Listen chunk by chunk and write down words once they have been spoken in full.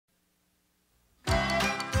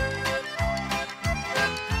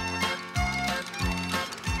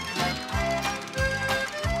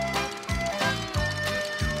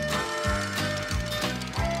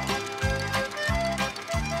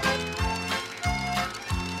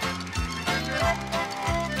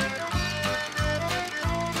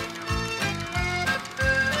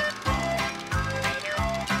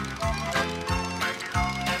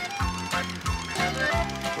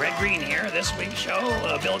this week's show,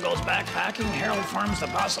 Bill goes backpacking, Harold forms the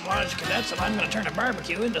Possum Lodge cadets, and I'm going to turn a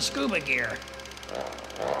barbecue into scuba gear.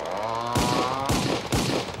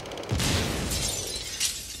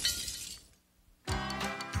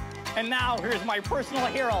 And now, here's my personal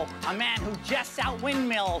hero, a man who jests out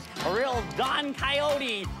windmills, a real Don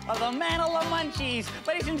Coyote of the Mantle of Munchies.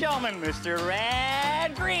 Ladies and gentlemen, Mr.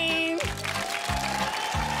 Red Green.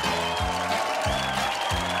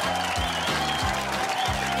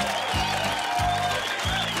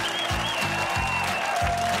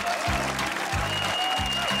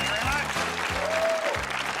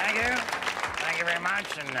 Thank you very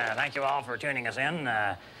much, and thank you all for tuning us in.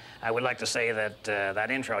 I would like to say that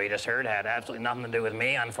that intro you just heard had absolutely nothing to do with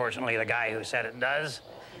me. Unfortunately, the guy who said it does.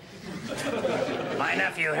 My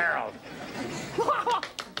nephew, Harold.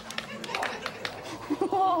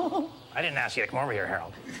 I didn't ask you to come over here,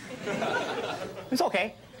 Harold. It's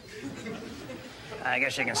okay. I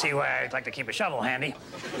guess you can see why I'd like to keep a shovel handy.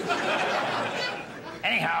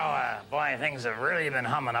 Anyhow, boy, things have really been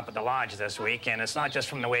humming up at the lodge this week, and it's not just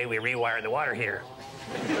from the way we rewired the water heater.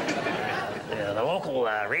 The local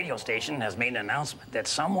radio station has made an announcement that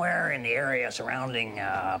somewhere in the area surrounding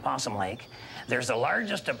Possum Lake, there's the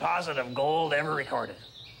largest deposit of gold ever recorded.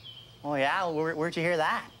 Oh, yeah? Where'd you hear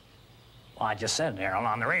that? Well, I just said, Harold,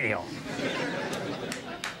 on the radio.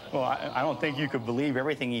 Well, I don't think you could believe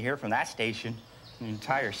everything you hear from that station. The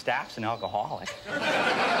entire staff's an alcoholic.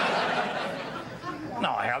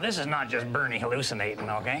 No, Harold, this is not just Bernie hallucinating,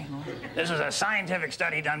 okay? This is a scientific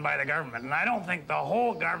study done by the government, and I don't think the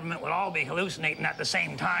whole government would all be hallucinating at the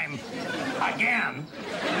same time again.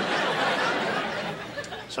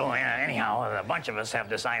 So, anyhow, a bunch of us have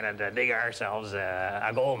decided to dig ourselves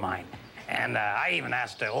a gold mine. And I even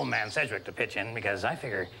asked old man Sedgwick to pitch in because I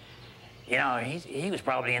figure, you know, he was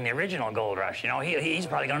probably in the original gold rush. You know, he's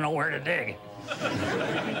probably gonna know where to dig.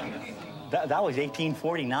 That was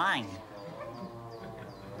 1849.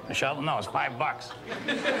 A shovel? No, it's $5.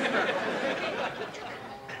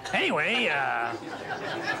 Anyway,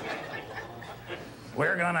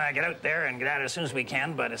 we're gonna get out there and get at it as soon as we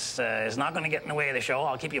can, but it's not gonna get in the way of the show.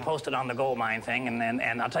 I'll keep you posted on the gold mine thing,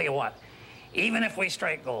 and I'll tell you what, even if we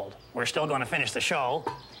strike gold, we're still gonna finish the show.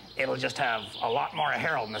 It'll just have a lot more of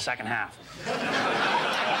Harold in the second half.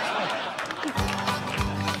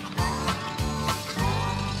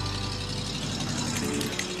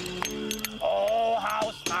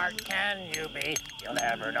 Can you be? You'll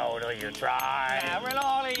never know till you try. Never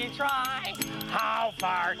know till you try. How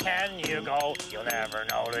far can you go? You'll never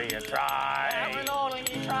know till you try. Never know till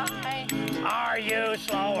you try. Are you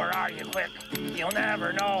slow or are you quick? You'll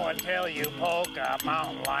never know until you poke a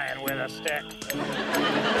mountain lion with a stick.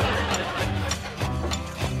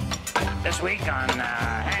 This week on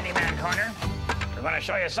Handyman Corner, we're going to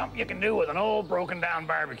show you something you can do with an old broken down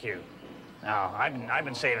barbecue. Now, I've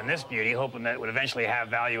been saving this beauty, hoping that it would eventually have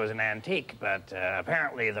value as an antique, but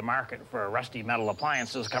apparently the market for rusty metal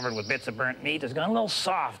appliances covered with bits of burnt meat has gone a little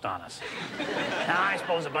soft on us. Now, I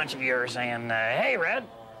suppose a bunch of you are saying, hey, Red,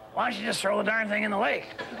 why don't you just throw the darn thing in the lake?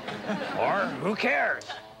 Or, who cares?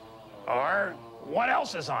 Or, what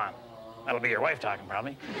else is on? That'll be your wife talking,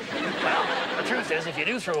 probably. Well, the truth is, if you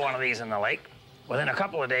do throw one of these in the lake, within a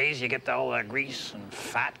couple of days, you get all the grease and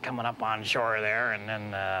fat coming up on shore there, and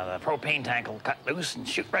then the propane tank will cut loose and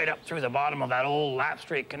shoot right up through the bottom of that old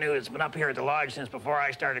lap-straight canoe that's been up here at the lodge since before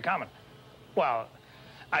I started coming. Well,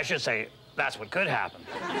 I should say, that's what could happen.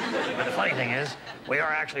 But the funny thing is, we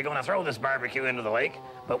are actually going to throw this barbecue into the lake,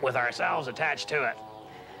 but with ourselves attached to it.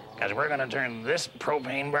 Because we're going to turn this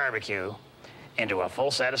propane barbecue into a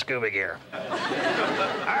full set of scuba gear.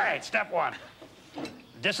 All right, step one.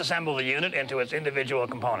 Disassemble the unit into its individual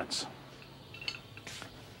components.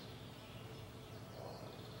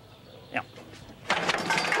 Yeah.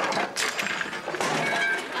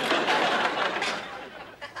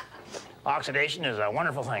 Oxidation is a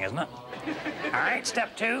wonderful thing, isn't it? All right,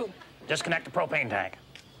 step two, disconnect the propane tank.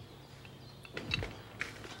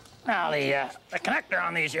 Now, the connector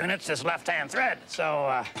on these units is left-hand thread,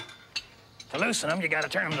 so to loosen them, you got to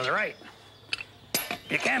turn them to the right.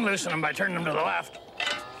 You can loosen them by turning them to the left,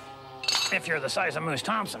 if you're the size of Moose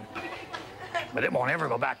Thompson. But it won't ever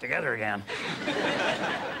go back together again.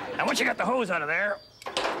 And once you got the hose out of there,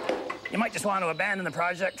 you might just want to abandon the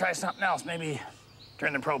project, try something else. Maybe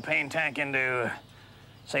turn the propane tank into,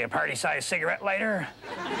 say, a party-sized cigarette lighter,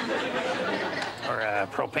 or a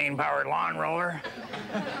propane-powered lawn roller.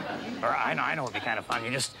 Or I know it'd be kind of fun.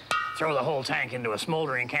 You just throw the whole tank into a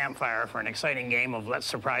smoldering campfire for an exciting game of Let's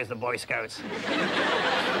Surprise the Boy Scouts.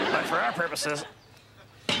 But for our purposes,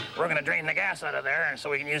 we're going to drain the gas out of there, and so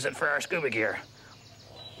we can use it for our scuba gear.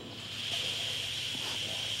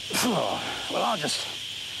 Well, I'll just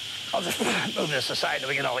move this aside till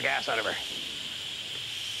we get all the gas out of her.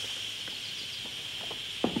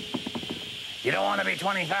 You don't want to be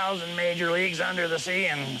 20,000 major leagues under the sea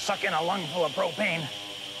and suck in a lung full of propane.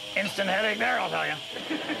 Instant headache there, I'll tell you.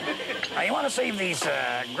 Now, you want to save these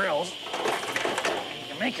grills. You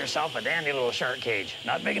can make yourself a dandy little shark cage.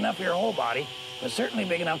 Not big enough for your whole body, but certainly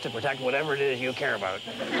big enough to protect whatever it is you care about.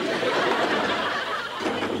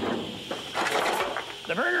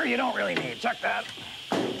 The burner you don't really need. Chuck that.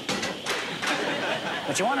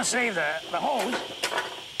 But you want to save the hose,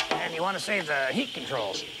 and you want to save the heat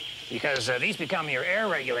controls, because these become your air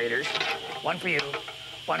regulators. One for you,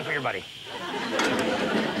 one for your buddy.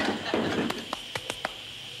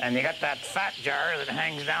 And you got that fat jar that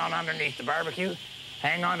hangs down underneath the barbecue.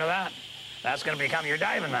 Hang on to that. That's going to become your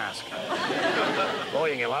diving mask. Boy,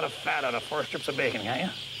 you can get a lot of fat out of 4 strips of bacon, can't you?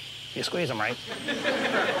 If you squeeze them right.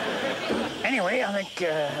 Anyway, I think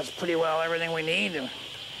that's pretty well everything we need.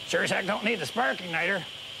 Sure as heck don't need the spark igniter.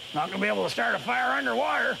 Not going to be able to start a fire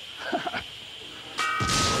underwater.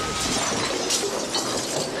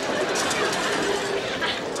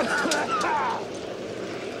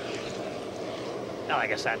 Well, I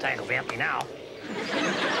guess that tank will be empty now.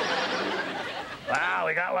 Wow,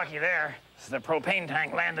 we got lucky there. The propane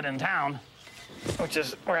tank landed in town, which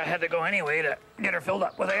is where I had to go anyway to get her filled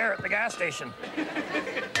up with air at the gas station.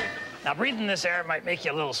 Now, breathing this air might make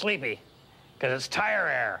you a little sleepy, because it's tire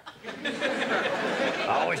air.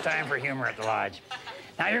 Always time for humor at the lodge.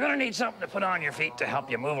 Now, you're going to need something to put on your feet to help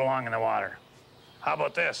you move along in the water. How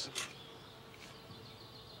about this?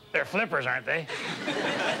 They're flippers, aren't they?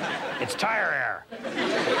 It's tire air.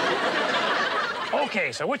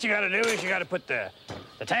 Okay, so what you got to do is you got to put the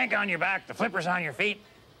tank on your back, the flippers on your feet,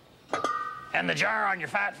 and the jar on your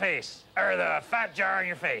fat face, or the fat jar on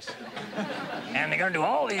your face. And they're going to do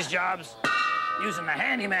all these jobs using the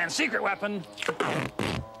handyman's secret weapon,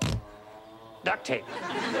 duct tape.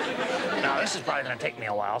 Now, this is probably going to take me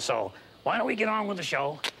a while, so why don't we get on with the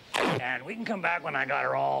show, and we can come back when I got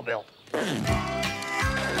her all built.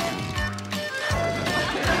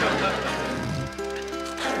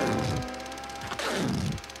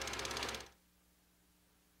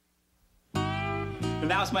 And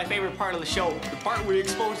that was my favorite part of the show, the part where we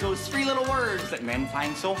expose those 3 little words that men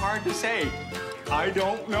find so hard to say. I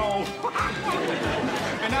don't know.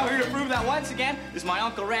 And now here to prove that once again is my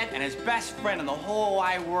Uncle Red and his best friend in the whole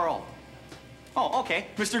wide world. Oh, okay,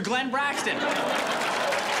 Mr. Glenn Braxton.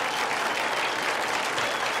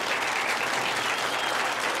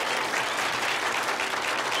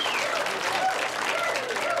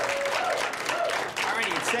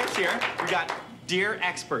 Alrighty, it says here, we got Dear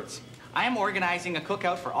Experts. I am organizing a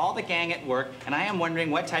cookout for all the gang at work, and I am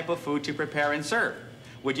wondering what type of food to prepare and serve.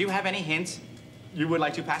 Would you have any hints you would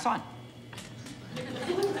like to pass on?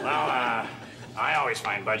 Well, I always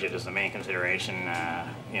find budget is the main consideration.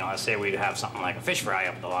 You know, let's say we'd have something like a fish fry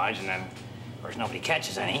up at the lodge, and then, of course, nobody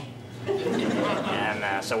catches any.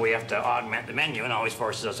 And so we have to augment the menu, and always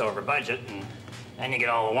forces us over budget. And then you get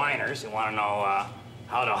all the whiners who want to know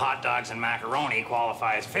how do hot dogs and macaroni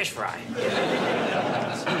qualify as fish fry.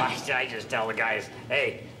 So I just tell the guys,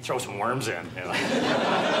 hey, throw some worms in. You know?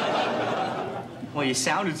 Well, you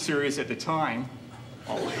sounded serious at the time.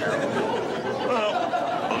 Well,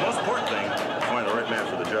 the most important thing is to find the right man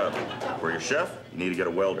for the job. For your chef, you need to get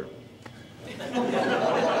a welder.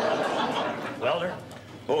 Welder?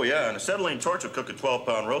 Oh, yeah, and a acetylene torch will cook a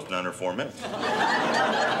 12-pound roast in under 4 minutes.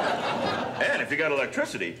 And if you got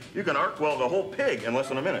electricity, you can arc weld a whole pig in less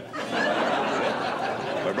than a minute.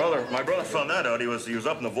 My brother found that out. He was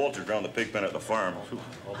up in the voltage around the pig pen at the farm.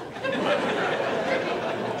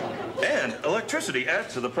 And electricity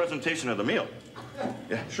adds to the presentation of the meal.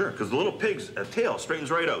 Yeah, sure, because the little pig's tail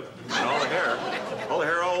straightens right out. And all the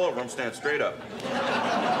hair all over him stands straight up.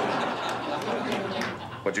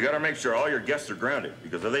 But you got to make sure all your guests are grounded,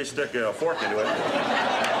 because if they stick a fork into it...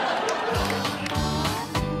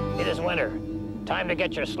 It is winter. Time to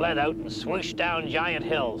get your sled out and swoosh down giant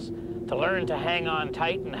hills. To learn to hang on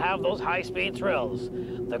tight and have those high-speed thrills.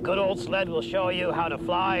 The good old sled will show you how to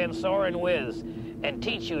fly and soar and whiz, and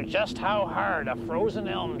teach you just how hard a frozen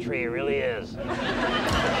elm tree really is.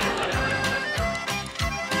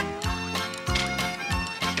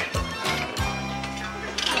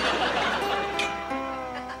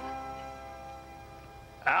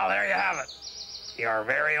 Well, there you have it. Your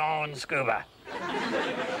very own scuba.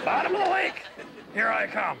 Bottom of the lake. Here I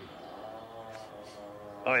come.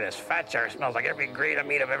 Boy, this fat jar smells like every grade of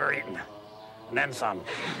meat I've ever eaten. And then some.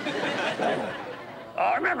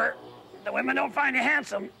 Oh, remember, the women don't find you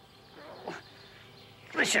handsome.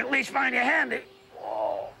 They should at least find you handy.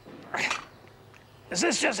 Oh. Is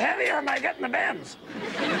this just heavy or am I getting the bends?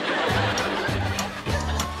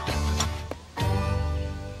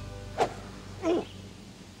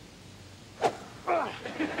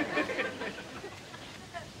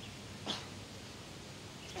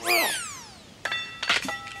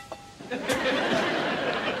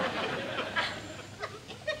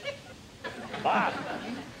 Bob.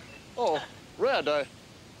 Oh, Red, I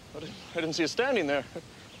didn't see you standing there.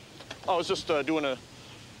 I was just doing a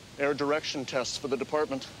air direction test for the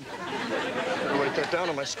department. I'll write that down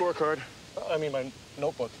on my scorecard. I mean, my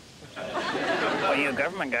notebook. Well, you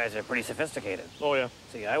government guys are pretty sophisticated. Oh, yeah.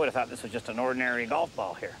 See, I would have thought this was just an ordinary golf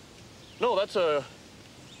ball here. No, that's a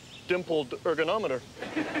dimpled ergonometer.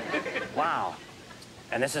 Wow.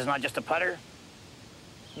 And this is not just a putter?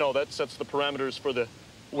 No, that sets the parameters for the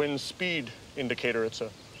wind speed indicator. It's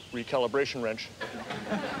a recalibration wrench.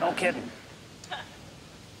 No kidding.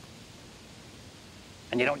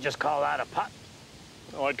 And you don't just call that a putt?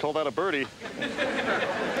 Oh, I'd call that a birdie.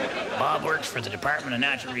 Bob works for the Department of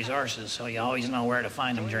Natural Resources, so you always know where to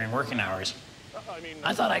find him during working hours.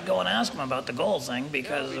 I thought I'd go and ask him about the gold thing,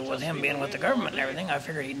 because with him being with the government and everything, I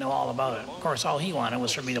figured he'd know all about it. Of course, all he wanted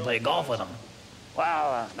was for me to play golf with him.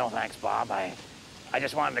 Well, no thanks, Bob. I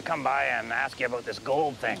just wanted to come by and ask you about this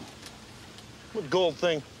gold thing. What gold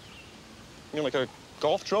thing? You mean like a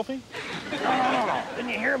golf trophy? No. Didn't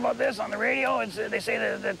you hear about this on the radio? They say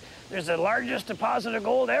that there's the largest deposit of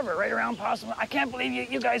gold ever right around Possum. I can't believe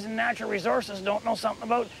you guys in natural resources don't know something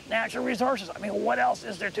about natural resources. I mean, what else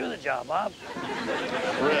is there to the job, Bob?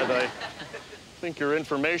 Red, I think your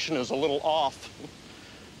information is a little off.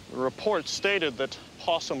 The report stated that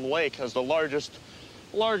Possum Lake has the largest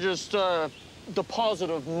deposit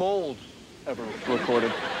of mold ever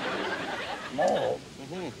recorded. Mold?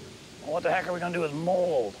 Mm-hmm. Well, what the heck are we going to do with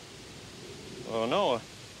mold? Oh, no. I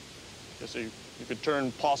guess you could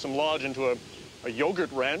turn Possum Lodge into a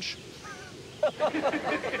yogurt ranch.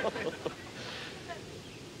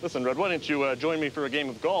 Listen, Red, why don't you join me for a game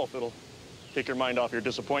of golf? It'll take your mind off your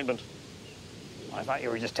disappointment. Well, I thought you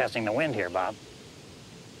were just testing the wind here, Bob.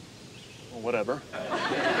 Well, whatever.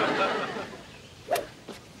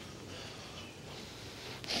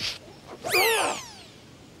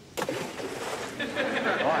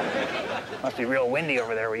 Must be real windy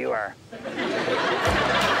over there where you are.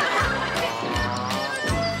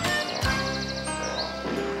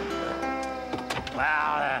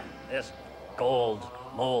 Well, this gold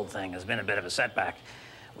mold thing has been a bit of a setback.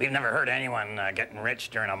 We've never heard anyone getting rich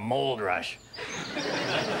during a mold rush.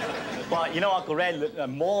 Well, you know, Uncle Red,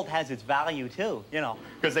 mold has its value, too, you know,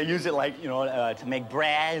 because they use it, like, you know, to make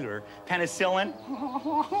bread or penicillin.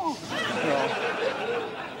 You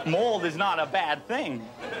know, mold is not a bad thing.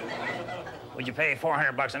 Would you pay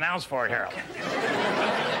 $400 an ounce for it, Harold?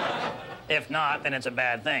 If not, then it's a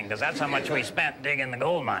bad thing, because that's how much we spent digging the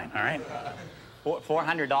gold mine, all right?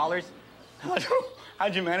 $400?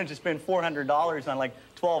 How'd you manage to spend $400 on, like,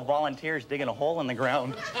 12 volunteers digging a hole in the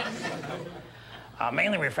ground?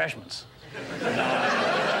 Mainly refreshments.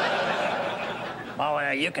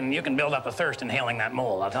 Well, you can build up a thirst inhaling that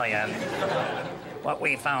mold, I'll tell you. What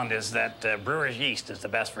we found is that brewer's yeast is the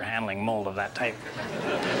best for handling mold of that type.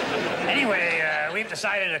 Anyway, we've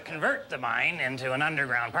decided to convert the mine into an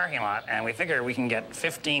underground parking lot, and we figure we can get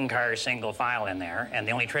 15 cars single file in there, and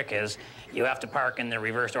the only trick is you have to park in the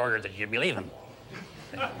reversed order that you'd be leaving.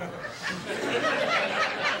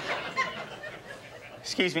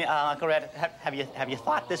 Excuse me, Uncle Red, have you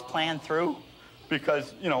thought this plan through?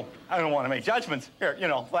 Because, you know, I don't want to make judgments here, you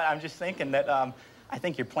know, but I'm just thinking that I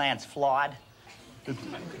think your plan's flawed. It's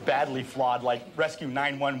badly flawed, like Rescue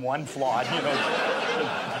 911 flawed, you know.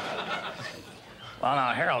 Well,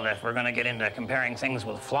 now, Harold, if we're going to get into comparing things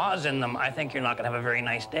with flaws in them, I think you're not going to have a very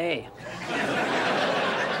nice day.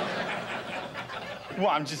 Well,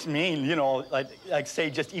 I'm just mean, you know, like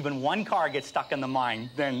say just even one car gets stuck in the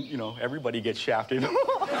mine, then, you know, everybody gets shafted.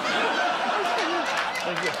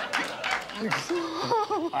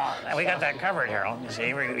 We got that covered, Harold. You see,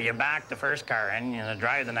 you back the first car in, you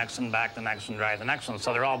drive the next one, back the next one, drive the next one.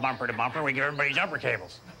 So they're all bumper to bumper. We give everybody jumper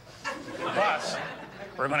cables. Plus,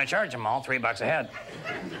 we're going to charge them all $3 a head.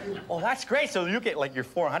 Oh, that's great. So you get, like, your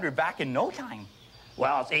 $400 back in no time.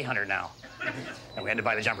 Well, it's $800 now. And we had to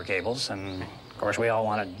buy the jumper cables, and of course we all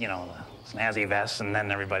wanted, you know, the snazzy vests, and then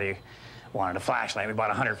everybody wanted a flashlight. We bought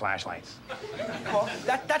 100 flashlights. Well,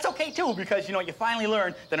 that's okay, too, because, you know, you finally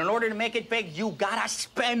learned that in order to make it big, you gotta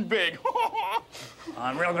spend big.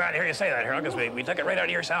 I'm real glad to hear you say that, Harold, because we took it right out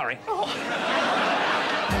of your salary.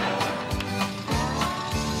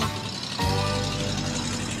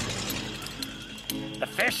 The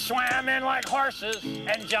fish swam in like horses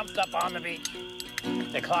and jumped up on the beach.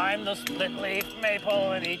 They climbed the split-leaf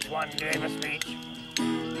maple and each one gave a speech.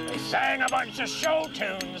 They sang a bunch of show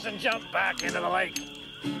tunes and jumped back into the lake.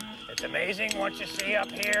 It's amazing what you see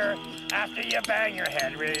up here after you bang your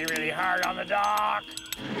head really, really hard on the dock.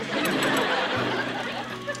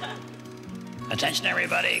 Attention,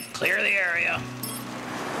 everybody. Clear the area.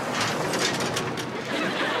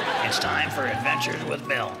 It's time for Adventures with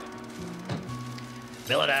Bill.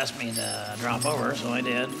 Bill had asked me to drop over, so I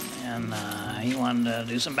did, and he wanted to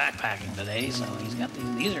do some backpacking today, so he's got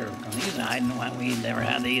these are we'd never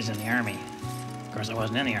had these in the Army. Of course, I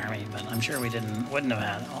wasn't in the Army, but I'm sure we wouldn't have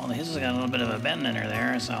had. Oh, his has got a little bit of a bend in her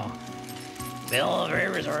there, so Bill,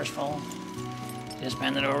 very resourceful, just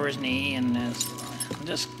bent it over his knee and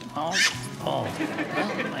well,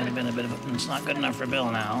 it might have been a bit of it's not good enough for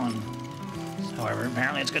Bill now, and however,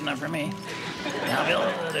 apparently it's good enough for me. Now, Bill,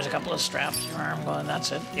 there's a couple of straps to your arm going.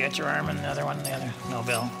 That's it. You got your arm and the other one in the other. No,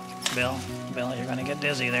 Bill, you're going to get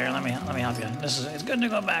dizzy there. Let me help you. It's good to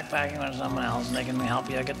go backpacking with someone else. They can help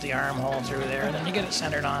you get the armhole through there. And then you get it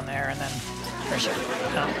centered on there, and then push it.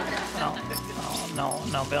 No,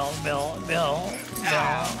 Bill.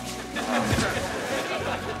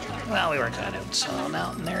 Well, we worked that out. So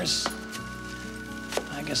now there's.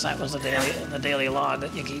 I guess that was the daily log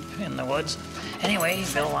that you keep in the woods. Anyway,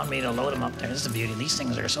 Bill wanted me to load them up there. This is the beauty. These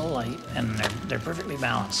things are so light, and they're perfectly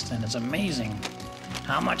balanced, and it's amazing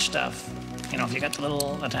how much stuff, if you got the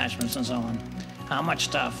little attachments and so on, how much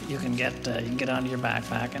stuff you can get onto your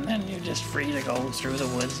backpack, and then you're just free to go through the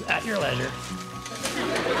woods at your leisure.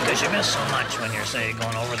 Because you miss so much when you're, say,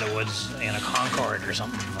 going over the woods in a Concorde or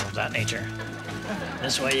something of that nature.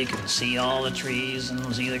 This way you can see all the trees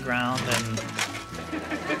and see the ground and,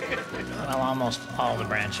 well, almost all the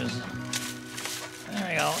branches. There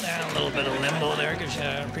we go. There, a little bit of limbo there gives you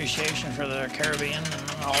an appreciation for the Caribbean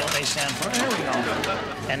and all that they stand for. There we go.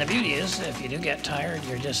 And the beauty is, if you do get tired,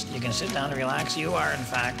 you can sit down and relax. You are, in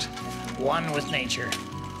fact, one with nature.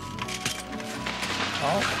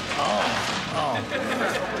 Oh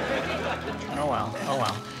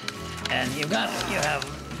well. And you have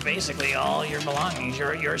basically all your belongings.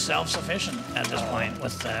 You're self-sufficient at this point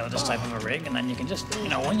with this type of a rig, and then you can just,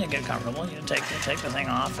 when you get comfortable, you take the thing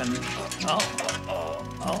off and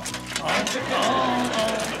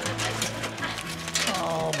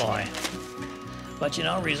oh boy. But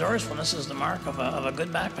resourcefulness is the mark of a good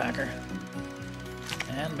backpacker,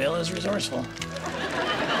 and Bill is resourceful.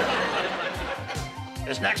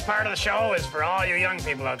 This next part of the show is for all you young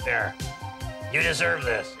people out there. You deserve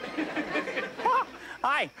this.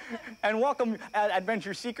 Hi, and welcome,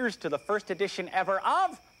 adventure seekers, to the first edition ever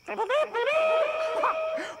of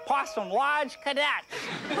Possum Lodge Cadets.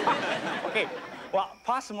 Okay, well,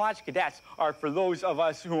 Possum Lodge Cadets are for those of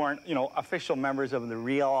us who aren't, official members of the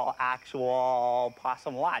real, actual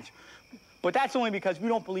Possum Lodge. But that's only because we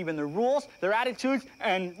don't believe in their rules, their attitudes,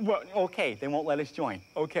 and, well, okay, they won't let us join.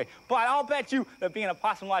 Okay, but I'll bet you that being a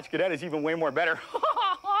Possum Lodge Cadet is even way more better.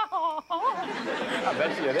 I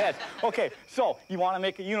bet you it is. Okay, so you want to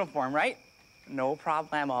make a uniform, right? No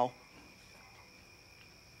problemo.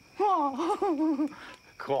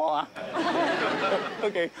 Cool, huh?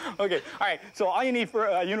 Okay. All right, so all you need for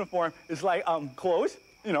a uniform is like clothes,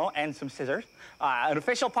 and some scissors, an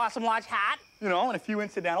official Possum Lodge hat, and a few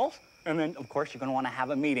incidentals. And then, of course, you're going to want to have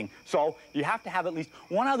a meeting. So you have to have at least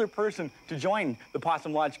one other person to join the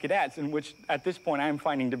Possum Lodge Cadets, in which, at this point, I'm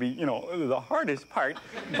finding to be, the hardest part.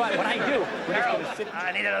 But when I do, we're just going to sit...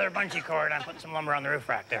 I need another bungee cord. I'm putting some lumber on the roof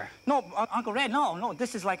rack there. No, Uncle Red, no.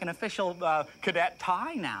 This is like an official cadet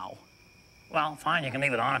tie now. Well, fine. You can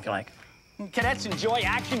leave it on if you like. Cadets enjoy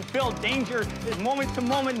action-filled danger,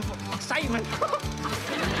 moment-to-moment excitement.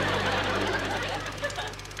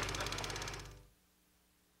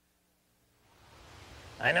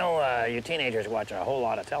 I know you teenagers watch a whole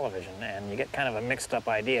lot of television, and you get kind of a mixed-up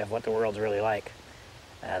idea of what the world's really like.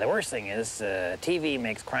 The worst thing is TV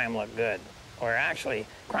makes crime look good, or actually,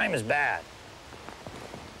 crime is bad.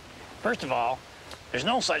 First of all, there's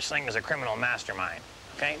no such thing as a criminal mastermind,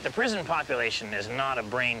 okay? The prison population is not a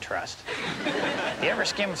brain trust. If you ever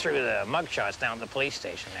skim through the mugshots down at the police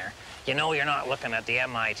station there, you know you're not looking at the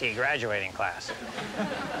MIT graduating class.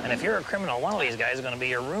 And if you're a criminal, one of these guys is going to be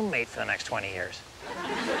your roommate for the next 20 years.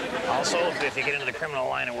 Also, if you get into the criminal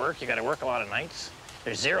line of work, you got to work a lot of nights.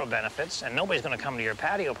 There's zero benefits, and nobody's going to come to your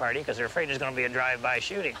patio party because they're afraid there's going to be a drive-by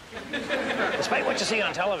shooting. Despite what you see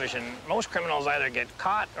on television, most criminals either get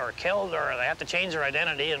caught or killed, or they have to change their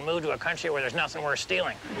identity and move to a country where there's nothing worth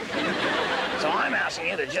stealing. So I'm asking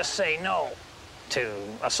you to just say no to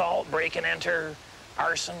assault, break and enter,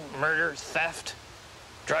 arson, murder, theft,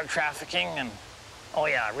 drug trafficking, and, oh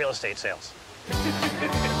yeah, real estate sales.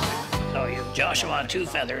 Oh, you. Joshua Two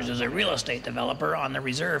Feathers is a real estate developer on the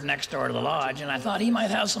reserve next door to the lodge, and I thought he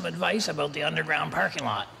might have some advice about the underground parking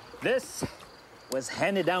lot. This was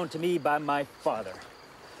handed down to me by my father.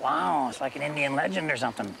 Wow, it's like an Indian legend or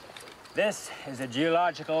something. This is a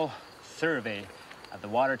geological survey of the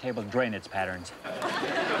water table drainage patterns.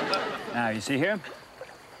 Now, you see here?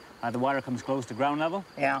 How the water comes close to ground level?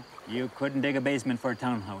 Yeah. You couldn't dig a basement for a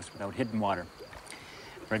townhouse without hitting water.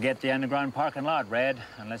 Forget the underground parking lot, Red,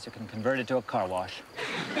 unless you can convert it to a car wash.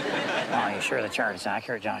 Oh, are you sure the chart is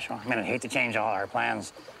accurate, Joshua? I mean, I'd hate to change all our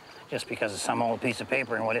plans just because of some old piece of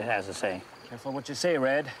paper and what it has to say. Careful what you say,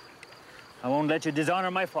 Red. I won't let you dishonor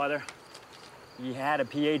my father. He had a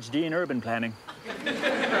PhD in urban planning.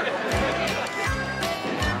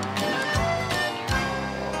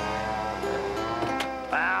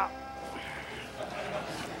 Well,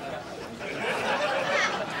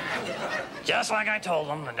 just like I told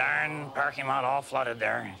them, the darn parking lot all flooded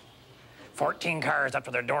there. 14 cars up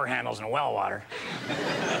to their door handles in well water.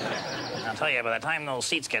 I'll tell you, by the time those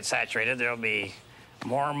seats get saturated, there'll be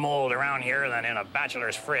more mold around here than in a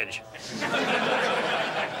bachelor's fridge.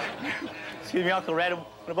 Excuse me, Uncle Red,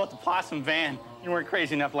 what about the Possum van? You weren't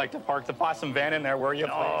crazy enough like to park the Possum van in there, were you?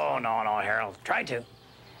 No, Harold. Tried to.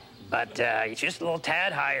 But it's just a little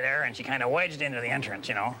tad high there, and she kind of wedged into the entrance,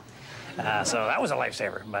 you know. So that was a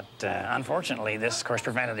lifesaver. But unfortunately, this, of course,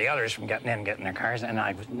 prevented the others from getting their cars. And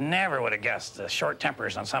I never would have guessed the short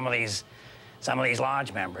tempers on some of these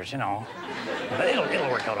lodge members, you know. But it'll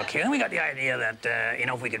work out okay. Then we got the idea that, you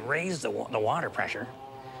know, if we could raise the water pressure,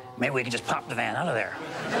 maybe we could just pop the van out of there.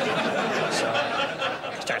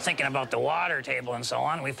 So start thinking about the water table and so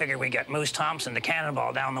on. We figured we'd get Moose Thompson to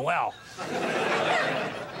cannonball down the well.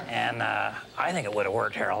 And I think it would have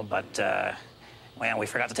worked, Harold, but well, we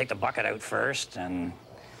forgot to take the bucket out first, and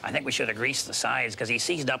I think we should have greased the sides because he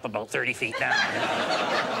seized up about 30 feet down.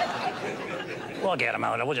 We'll get him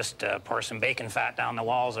out. We'll just pour some bacon fat down the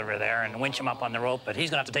walls over there and winch him up on the rope, but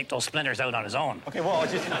he's gonna have to take those splinters out on his own. Okay, well,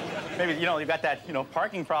 it's just, maybe, you know, you've got that, you know,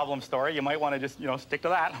 parking problem story. You might want to just, you know, stick to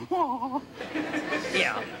that.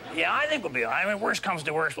 Yeah, I think we'll be, I mean, worst comes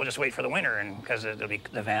to worst, we'll just wait for the winter, and because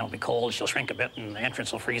the van will be cold, she'll shrink a bit, and the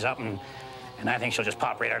entrance will freeze up, and I think she'll just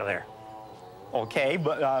pop right out of there. Okay,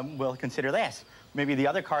 but we'll consider this. Maybe the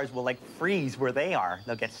other cars will, like, freeze where they are.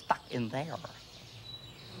 They'll get stuck in there.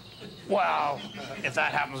 Well, if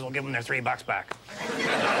that happens, we'll give them their $3 back.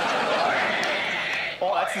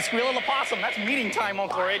 Oh, that's the squeal of the possum. That's meeting time,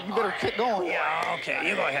 Uncle Red. You better get going. Yeah, okay,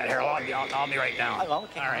 you go ahead, Harold. I'll be right down. Oh,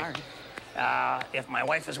 okay, all right. If my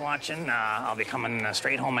wife is watching, I'll be coming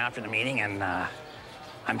straight home after the meeting, and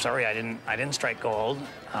I'm sorry I didn't strike gold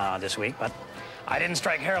this week, but I didn't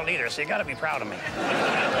strike Harold either, so you got to be proud of me.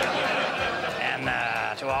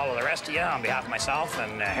 And to all of the rest of you, on behalf of myself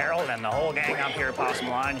and Harold and the whole gang up here at Possum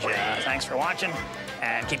Lodge, thanks for watching,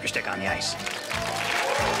 and keep your stick on the ice.